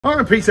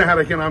I'm Peter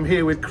Haddock and I'm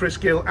here with Chris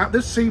Gill at the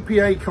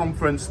CPA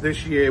conference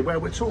this year, where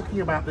we're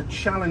talking about the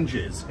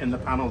challenges in the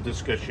panel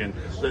discussion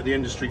that the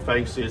industry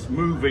faces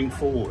moving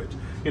forward.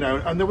 You know,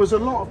 and there was a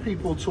lot of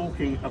people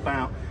talking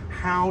about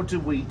how do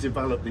we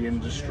develop the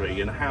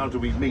industry and how do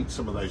we meet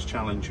some of those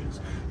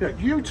challenges. You know,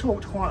 you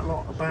talked quite a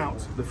lot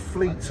about the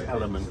fleet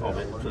element of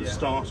it for the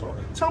start off.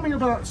 Tell me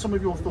about some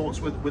of your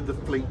thoughts with the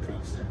fleet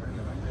piece.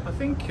 I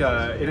think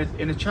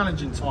in a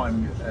challenging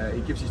time,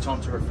 it gives you time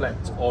to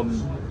reflect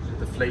on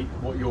the fleet,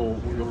 what you're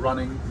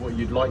running, what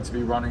you'd like to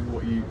be running,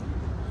 what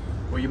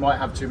you might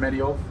have too many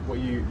of, what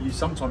you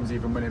sometimes,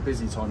 even when in a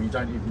busy time, you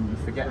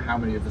forget how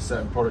many of a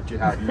certain product you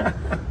have.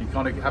 You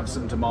kind of have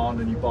some demand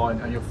and you buy,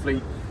 and your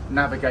fleet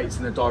navigates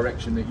in a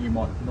direction that you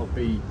might not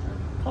be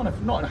kind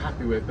of not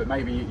happy with, but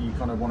maybe you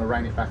kind of want to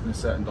rein it back in a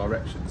certain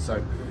direction.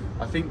 So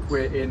I think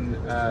we're in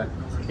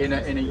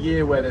a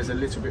year where there's a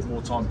little bit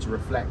more time to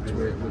reflect.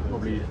 We're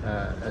probably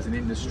as an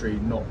industry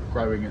not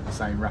growing at the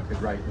same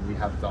rapid rate that we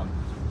have done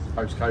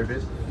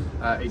post-COVID.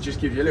 It just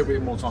gives you a little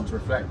bit more time to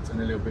reflect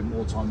and a little bit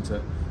more time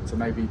to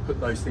maybe put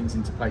those things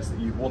into place that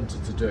you've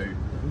wanted to do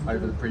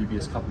over the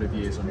previous couple of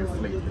years on your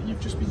fleet, that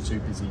you've just been too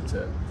busy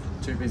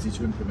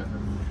to implement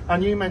them.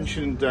 And you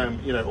mentioned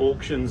you know,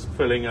 auctions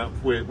filling up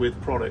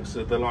with products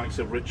at the likes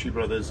of Ritchie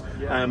Brothers,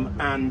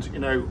 and you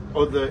know,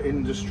 other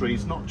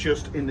industries, not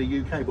just in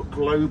the UK but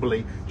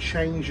globally,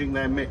 changing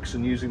their mix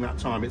and using that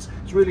time. It's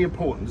really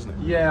important, isn't it?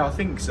 Yeah, I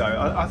think so.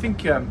 I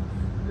think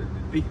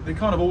the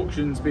kind of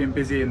auctions being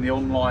busy and the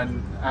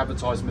online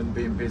advertisement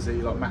being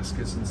busy, like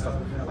Mascus and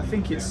stuff, I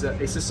think it's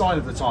a sign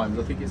of the times.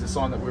 I think it's a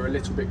sign that we're a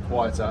little bit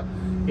quieter.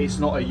 It's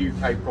not a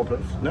UK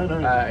problem. No.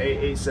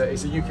 It's a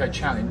UK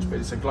challenge, but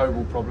it's a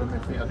global problem.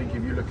 I think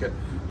if you look at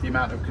the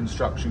amount of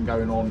construction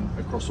going on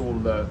across all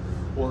the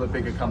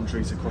bigger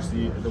countries across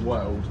the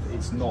world,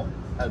 it's not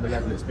at the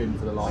level it's been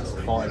for the last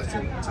 5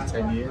 to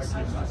 10 years.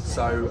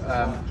 So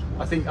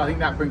I think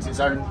that brings its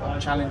own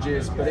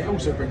challenges, but it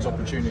also brings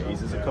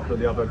opportunities. As a couple of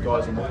the other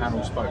guys on the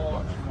panel spoke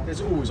about,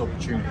 there's always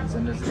opportunities,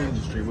 and as an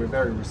industry we're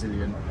very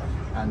resilient,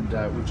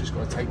 and we've just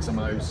got to take some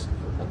of those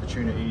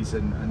opportunities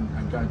and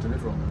go and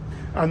deliver on them.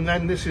 And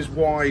then this is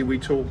why we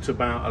talked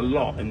about a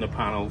lot in the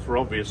panel, for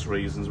obvious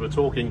reasons. We're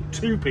talking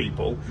to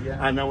people,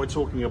 and now we're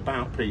talking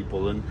about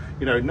people. And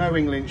you know,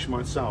 knowing Lynch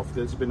myself,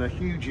 there's been a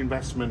huge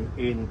investment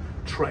in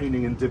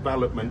training and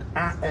development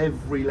at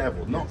every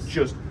level, not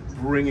just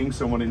bringing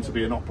someone in to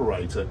be an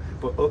operator,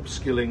 but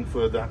upskilling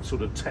for that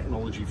sort of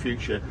technology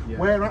future,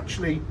 where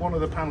actually one of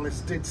the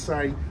panelists did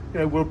say, you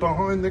know, we're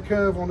behind the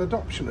curve on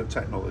adoption of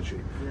technology.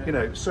 You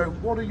know, so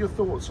what are your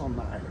thoughts on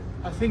that?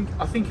 I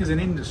think as an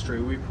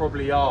industry, we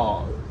probably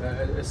are,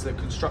 as the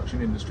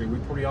construction industry, we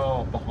probably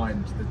are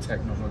behind the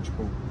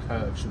technological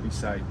curve, should we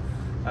say.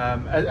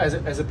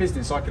 As a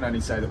business, I can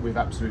only say that we've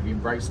absolutely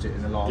embraced it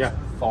in the last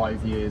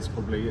 5 years,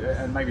 probably,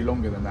 and maybe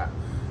longer than that.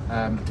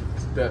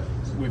 That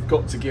we've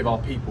got to give our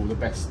people the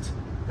best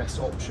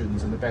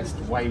options and the best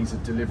ways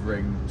of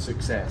delivering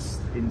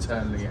success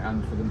internally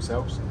and for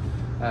themselves.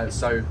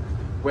 So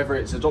whether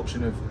it's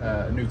adoption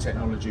of new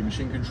technology,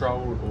 machine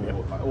control,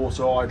 or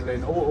auto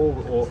idling,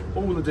 or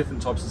all the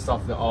different types of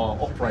stuff that our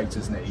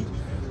operators need,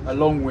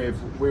 along with,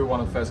 we're one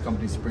of the first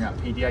companies to bring out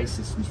PDA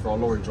systems for our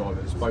lorry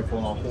drivers, both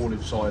on our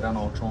haulage side and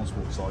our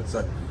transport side.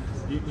 So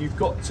you've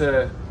got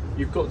to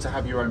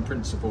have your own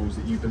principles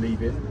that you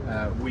believe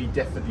in. We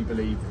definitely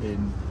believe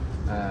in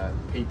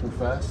people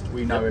first.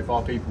 We know if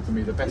our people can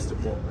be the best at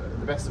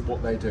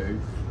what they do,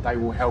 they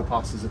will help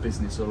us as a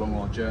business along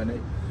our journey.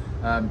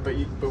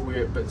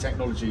 But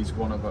technology is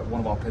one of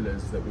our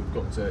pillars that we've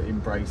got to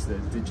embrace. The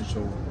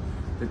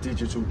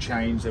digital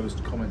change. There was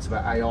comments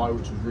about AI,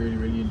 which was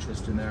really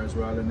interesting there as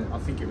well. And I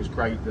think it was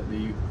great that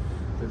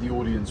the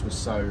audience was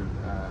so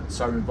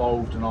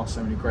involved and asked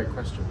so many great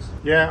questions.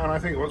 Yeah, and I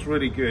think what's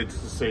really good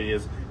to see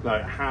is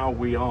like how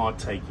we are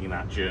taking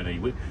that journey.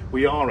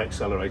 We are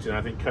accelerating.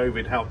 I think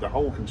COVID helped the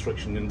whole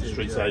construction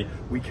industry say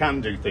we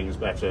can do things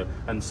better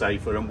and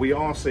safer, and we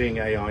are seeing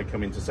AI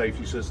come into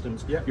safety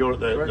systems. You're at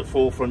the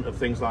forefront of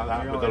things like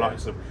that with the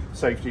likes of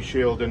Safety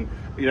Shield, and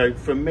you know,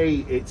 for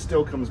me it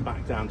still comes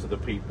back down to the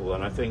people.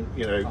 And I think,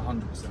 you know,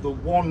 100%. The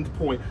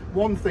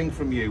one thing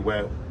from you,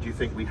 where do you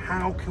think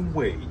how can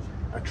we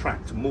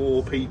attract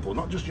more people,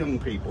 not just young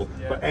people,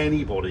 but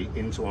anybody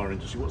into our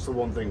industry? What's the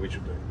one thing we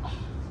should do?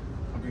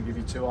 I'm going to give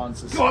you 2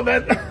 answers. Go on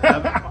then.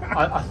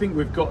 I think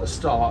we've got to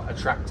start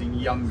attracting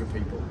younger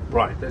people.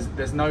 Right.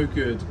 There's no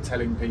good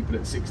telling people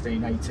at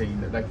 16,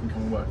 18 that they can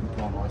come and work in the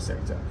plant hire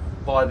sector.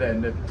 By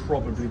then they've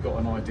probably got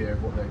an idea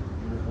of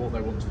what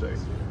they want to do.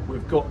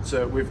 We've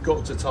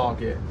got to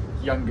target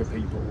younger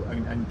people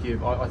and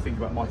give. I think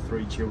about my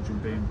 3 children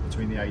being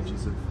between the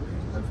ages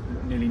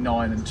of nearly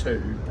 9 and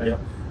 2.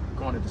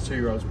 Granted, the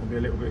 2-year-old's probably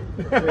a little bit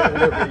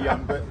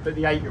young, but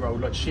the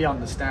 8-year-old, like, she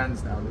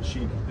understands now that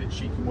she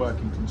can work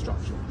in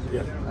construction.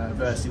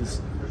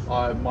 Versus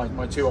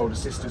my two older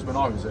sisters, when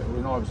I was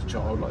a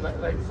child, like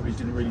they probably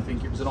didn't really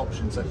think it was an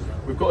option. So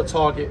we've got to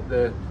target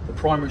the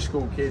primary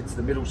school kids,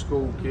 the middle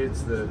school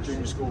kids, the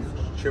junior school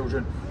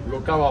children. We've got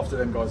to go after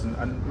them guys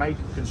and make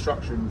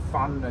construction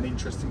fun and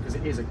interesting, because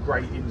it is a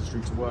great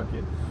industry to work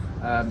in.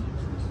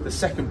 The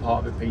second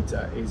part of it,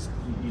 Peter, is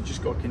you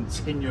just got to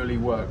continually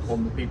work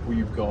on the people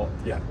you've got,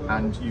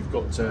 and you've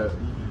got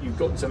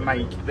to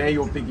make, they're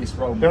your biggest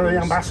role models. They're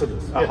the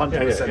ambassadors.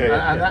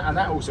 100%. And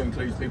that also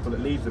includes people that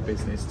leave the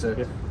business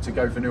to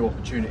go for new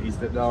opportunities,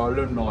 that are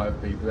alumni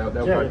of people.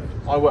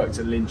 I worked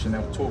at Lynch, and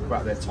they'll talk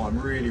about their time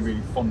really,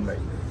 really fondly.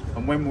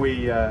 And when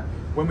we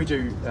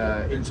do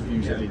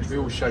interviews at Lynch, we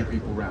always show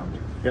people around.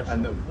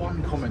 And the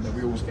one comment that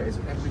we always get is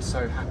everybody's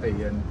so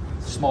happy and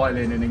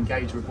smiling and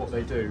engaged with what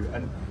they do.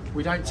 And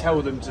we don't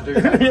tell them to do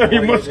that.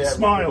 You must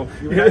smile.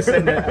 You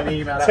send an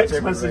email out to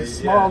everybody.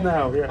 Smile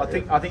now. I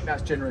think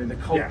that's generally the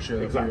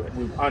culture that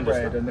we've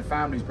bred, and the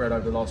family's bred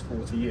over the last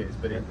 40 years.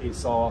 But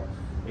it's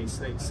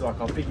like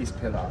our biggest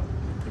pillar.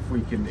 If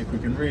we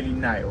can really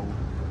nail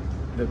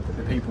the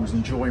people's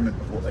enjoyment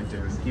of what they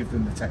do and give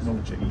them the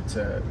technology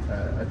to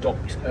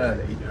adopt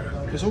early,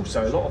 because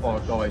also a lot of our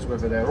guys,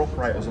 whether they're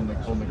operators on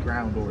the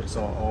ground or it's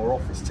our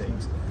office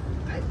teams,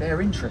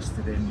 they're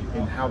interested in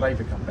how they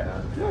become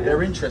better.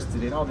 They're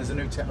interested in, there's a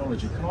new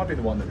technology, can I be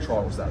the one that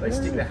trials that? They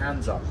stick their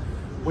hands up.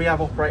 We have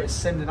operators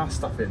sending us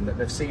stuff in that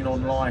they've seen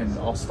online,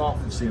 our staff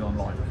have seen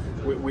online.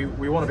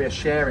 We want to be a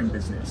sharing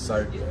business,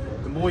 so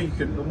the more you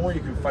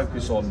can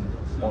focus on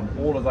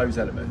all of those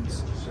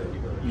elements,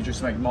 you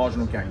just make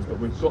marginal gains. But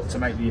we've got to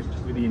make the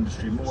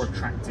industry more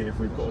attractive.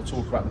 We've got to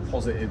talk about the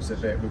positives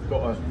of it. We've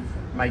got to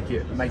make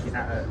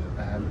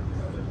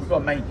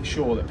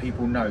sure that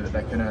people know that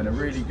they can earn a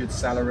really good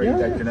salary,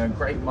 they can earn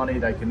great money,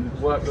 they can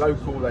work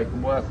local, they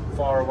can work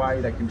far away,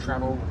 they can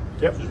travel,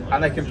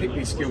 and they can pick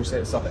these skill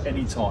sets up at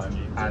any time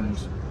and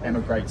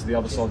emigrate to the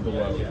other side of the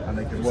world, and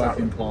they can work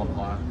in plant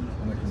hire,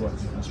 and they can work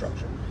in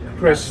construction.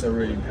 Chris, that's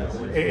really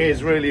important. It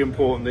is really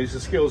important. These are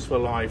skills for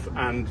life,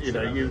 and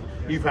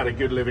you've had a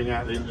good living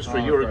out of the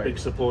industry. You're great. A big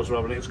supporter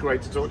of it, and it's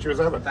great to talk to you as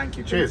ever. Thank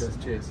you. Cheers.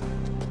 Cheers.